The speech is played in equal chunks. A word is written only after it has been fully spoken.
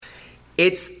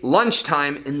It's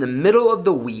lunchtime in the middle of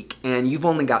the week and you've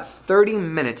only got 30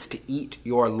 minutes to eat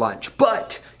your lunch,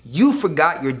 but you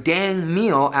forgot your dang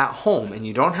meal at home and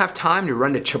you don't have time to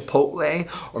run to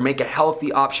Chipotle or make a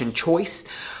healthy option choice,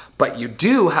 but you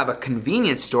do have a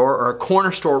convenience store or a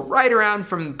corner store right around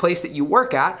from the place that you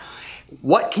work at.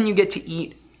 What can you get to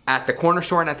eat at the corner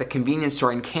store and at the convenience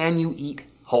store, and can you eat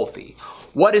healthy?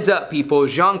 What is up, people?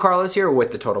 Jean Carlos here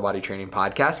with the Total Body Training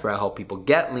Podcast, where I help people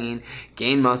get lean,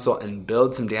 gain muscle, and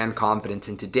build some damn confidence.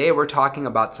 And today we're talking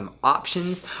about some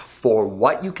options for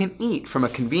what you can eat from a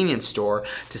convenience store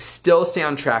to still stay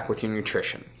on track with your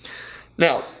nutrition.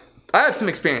 Now, I have some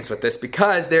experience with this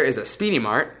because there is a Speedy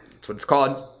Mart, that's what it's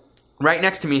called, right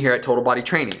next to me here at Total Body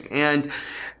Training. And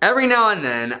every now and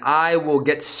then I will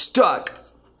get stuck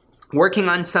working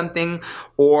on something,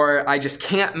 or I just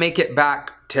can't make it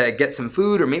back to get some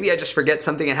food, or maybe I just forget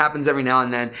something. It happens every now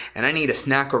and then, and I need a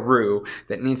snackaroo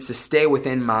that needs to stay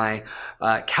within my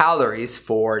calories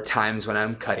for times when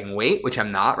I'm cutting weight, which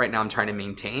I'm not. Right now I'm trying to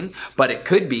maintain, but it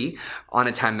could be on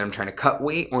a time that I'm trying to cut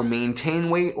weight or maintain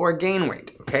weight or gain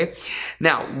weight, okay?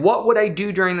 Now, what would I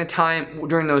do during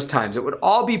those times? It would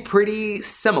all be pretty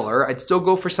similar. I'd still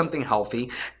go for something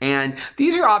healthy, and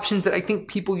these are options that I think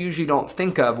people usually don't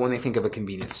think of when they think of a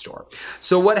convenience store.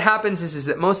 So what happens is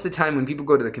that most of the time when people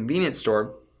go to the convenience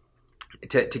store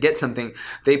to get something,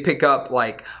 they pick up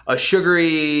like a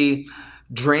sugary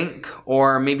drink,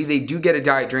 or maybe they do get a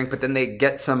diet drink, but then they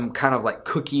get some kind of like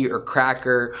cookie or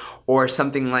cracker or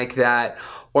something like that,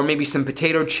 or maybe some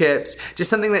potato chips, just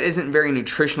something that isn't very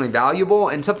nutritionally valuable,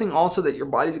 and something also that your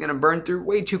body's gonna burn through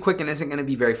way too quick and isn't gonna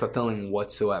be very fulfilling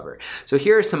whatsoever. So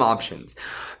here are some options.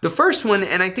 The first one,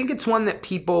 and I think it's one that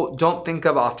people don't think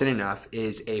of often enough,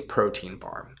 is a protein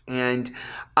bar. And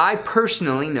I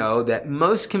personally know that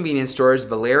most convenience stores,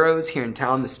 Valero's here in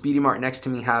town, the Speedy Mart next to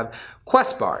me, have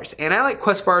Quest bars. And I like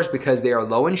Quest bars because they are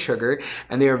low in sugar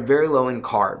and they are very low in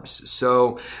carbs.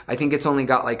 So I think it's only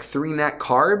got like 3 net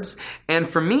carbs. And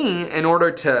for me, in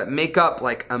order to make up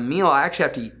like a meal, I actually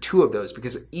have to eat 2 of those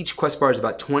because each Quest bar is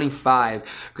about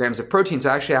 25 grams of protein. So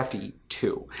I actually have to eat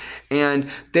 2. And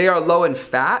they are low in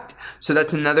fat. So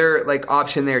that's another like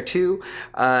option there too.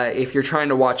 If you're trying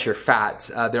to watch your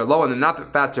fats, they're low in them. Not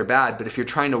that fats are bad, but if you're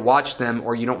trying to watch them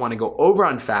or you don't want to go over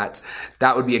on fats,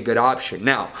 that would be a good option.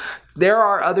 Now, there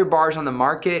are other bars on the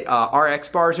market. RX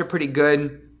bars are pretty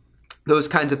good. Those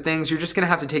kinds of things, you're just going to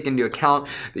have to take into account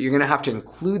that you're going to have to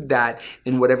include that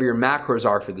in whatever your macros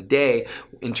are for the day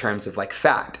in terms of like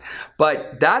fat.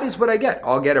 But that is what I get.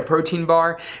 I'll get a protein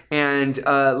bar, and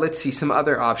let's see some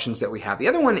other options that we have. The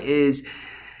other one is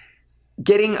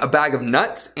getting a bag of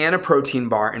nuts and a protein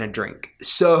bar and a drink.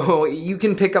 So you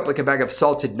can pick up like a bag of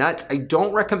salted nuts. I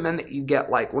don't recommend that you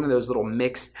get like one of those little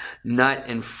mixed nut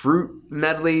and fruit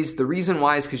medleys. The reason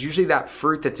why is because usually that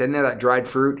fruit that's in there, that dried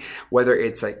fruit, whether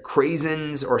it's like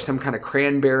craisins or some kind of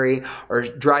cranberry or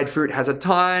dried fruit, has a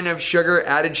ton of sugar,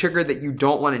 added sugar that you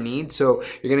don't want to need. So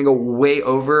you're going to go way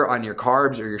over on your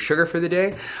carbs or your sugar for the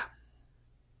day.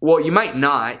 Well, you might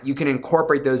not. You can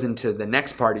incorporate those into the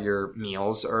next part of your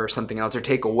meals or something else, or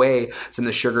take away some of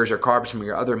the sugars or carbs from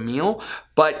your other meal.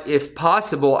 But if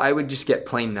possible, I would just get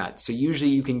plain nuts. So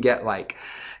usually you can get like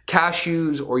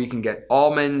cashews, or you can get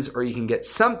almonds, or you can get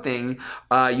something.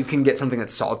 You can get something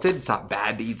that's salted. It's not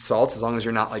bad to eat salt as long as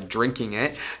you're not like drinking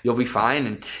it. You'll be fine,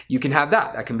 and you can have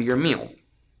that. That can be your meal.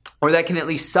 Or that can at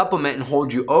least supplement and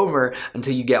hold you over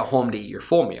until you get home to eat your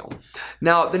full meal.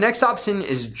 Now, the next option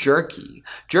is jerky.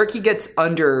 Jerky gets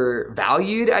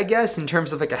undervalued, I guess, in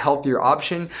terms of like a healthier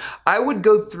option. I would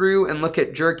go through and look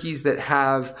at jerkies that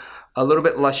have a little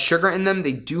bit less sugar in them.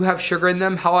 They do have sugar in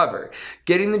them. However,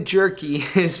 getting the jerky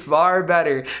is far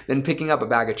better than picking up a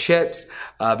bag of chips,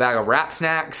 a bag of Wrap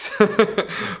Snacks,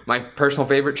 my personal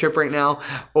favorite chip right now,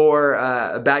 or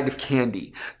a bag of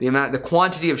candy. The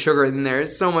quantity of sugar in there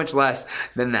is so much less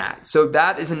than that. So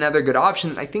that is another good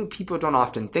option I think people don't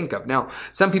often think of. Now,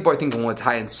 some people are thinking, well, it's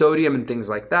high in sodium and things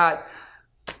like that.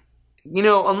 You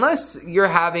know, unless you're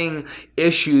having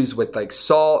issues with like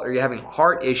salt or you're having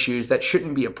heart issues, that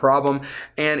shouldn't be a problem.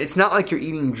 And it's not like you're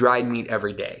eating dried meat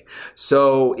every day.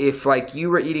 So if like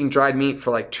you were eating dried meat for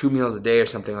like 2 meals a day or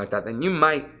something like that, then you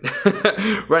might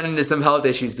run into some health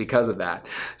issues because of that.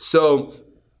 So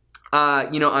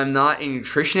I'm not a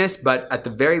nutritionist, but at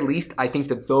the very least, I think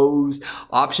that those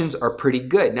options are pretty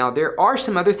good. Now, there are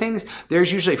some other things.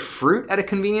 There's usually fruit at a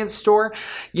convenience store.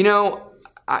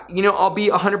 I'll be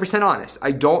 100% honest.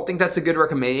 I don't think that's a good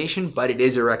recommendation, but it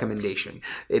is a recommendation.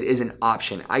 It is an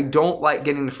option. I don't like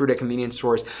getting the fruit at convenience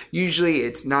stores. Usually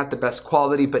it's not the best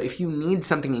quality, but if you need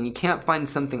something and you can't find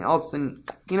something else, then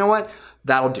you know what?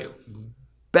 That'll do.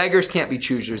 Beggars can't be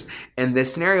choosers in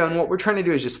this scenario, and what we're trying to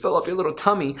do is just fill up your little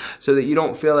tummy so that you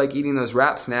don't feel like eating those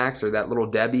wrap snacks or that little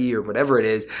Debbie or whatever it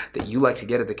is that you like to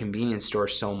get at the convenience store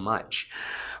so much.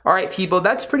 All right, people,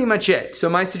 that's pretty much it. So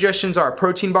my suggestions are a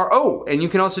protein bar. Oh, and you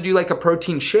can also do like a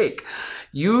protein shake.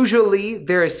 Usually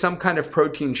there is some kind of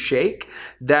protein shake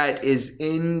that is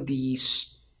in the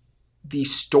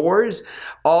stores.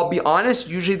 I'll be honest,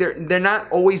 usually they're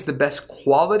not always the best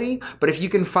quality, but if you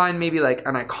can find maybe like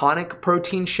an Iconic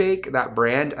protein shake, that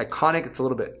brand, Iconic, it's a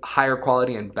little bit higher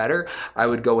quality and better, I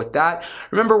would go with that.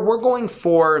 Remember, we're going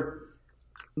for,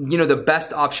 the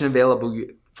best option available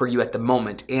for you at the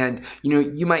moment. And,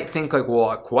 you might think like,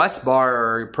 well, a Quest bar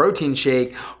or a protein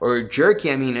shake or jerky,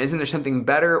 isn't there something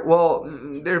better? Well,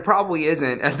 there probably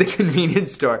isn't at the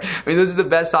convenience store. Those are the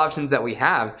best options that we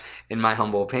have, in my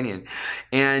humble opinion.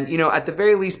 And, at the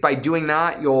very least, by doing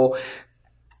that, you'll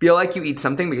feel like you eat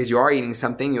something because you are eating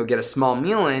something. You'll get a small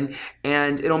meal in,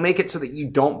 and it'll make it so that you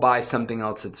don't buy something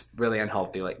else that's really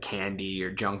unhealthy, like candy or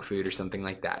junk food or something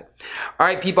like that. All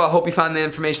right, people, I hope you found the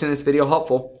information in this video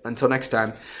helpful. Until next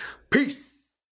time, peace.